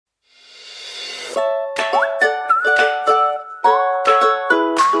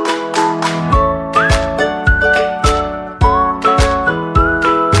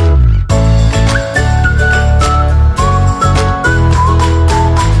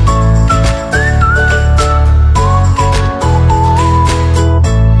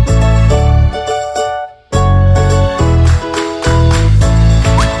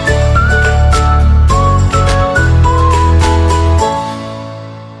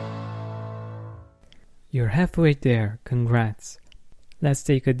You're halfway there, congrats. Let's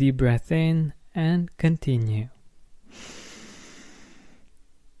take a deep breath in and continue.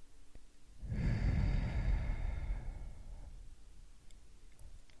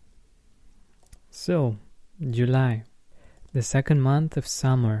 So, July, the second month of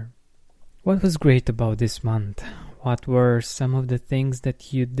summer. What was great about this month? What were some of the things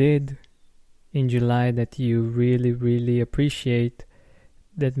that you did in July that you really, really appreciate,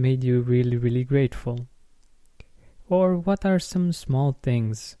 that made you really, really grateful? Or what are some small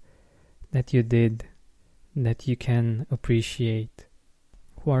things that you did that you can appreciate?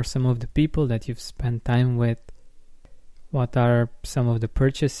 Who are some of the people that you've spent time with? What are some of the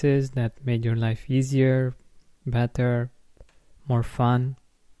purchases that made your life easier, better, more fun?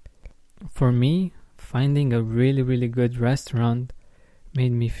 For me, finding a really, really good restaurant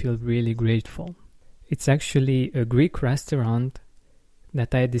made me feel really grateful. It's actually a Greek restaurant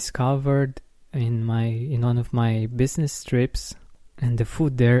that I discovered in one of my business trips, and the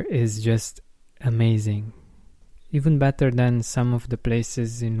food there is just amazing. Even better than some of the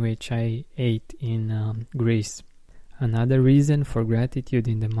places in which I ate in Greece. Another reason for gratitude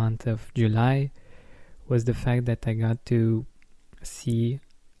in the month of July was the fact that I got to see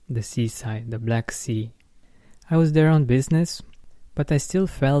the seaside, the Black Sea. I was there on business, but I still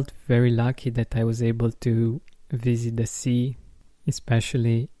felt very lucky that I was able to visit the sea,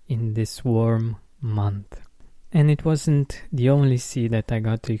 especially in this warm month. And it wasn't the only sea that I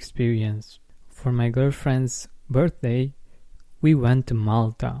got to experience. For my girlfriend's birthday, we went to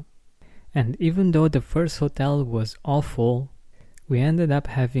Malta. And even though the first hotel was awful, we ended up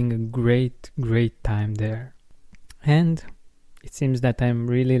having a great, great time there. And it seems that I'm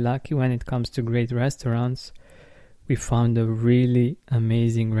really lucky when it comes to great restaurants. We found a really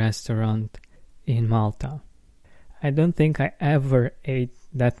amazing restaurant in Malta. I don't think I ever ate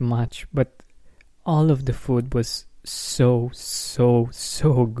that much, but all of the food was so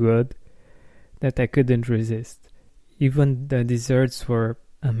good that I couldn't resist. Even the desserts were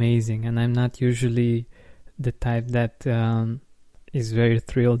amazing, and I'm not usually the type that is very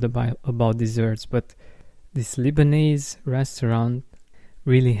thrilled about desserts, but this Lebanese restaurant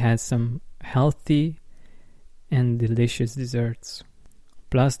really has some healthy and delicious desserts.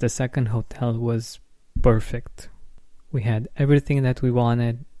 Plus, the second hotel was perfect. We had everything that we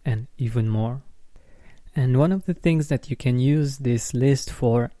wanted and even more. And one of the things that you can use this list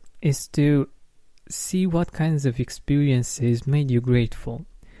for is to see what kinds of experiences made you grateful.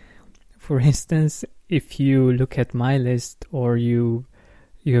 For instance, if you look at my list, or you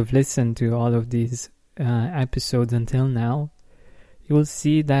have listened to all of these episodes until now, you will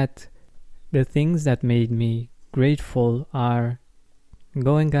see that the things that made me grateful are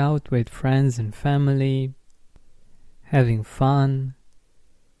going out with friends and family, having fun,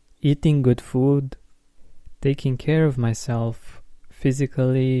 eating good food, taking care of myself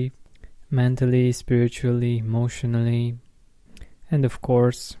physically, mentally, spiritually, emotionally, and of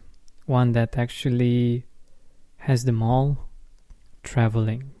course, one that actually has them all,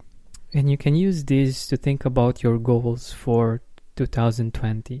 traveling. And you can use these to think about your goals for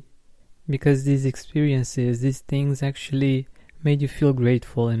 2020, because these experiences, these things actually made you feel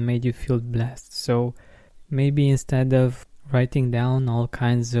grateful and made you feel blessed. So maybe instead of writing down all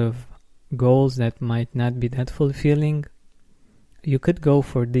kinds of goals that might not be that fulfilling, you could go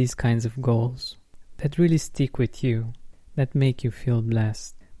for these kinds of goals that really stick with you, that make you feel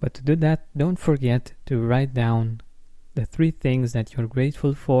blessed. But to do that, don't forget to write down the 3 things that you're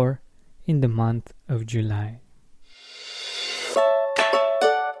grateful for in the month of July.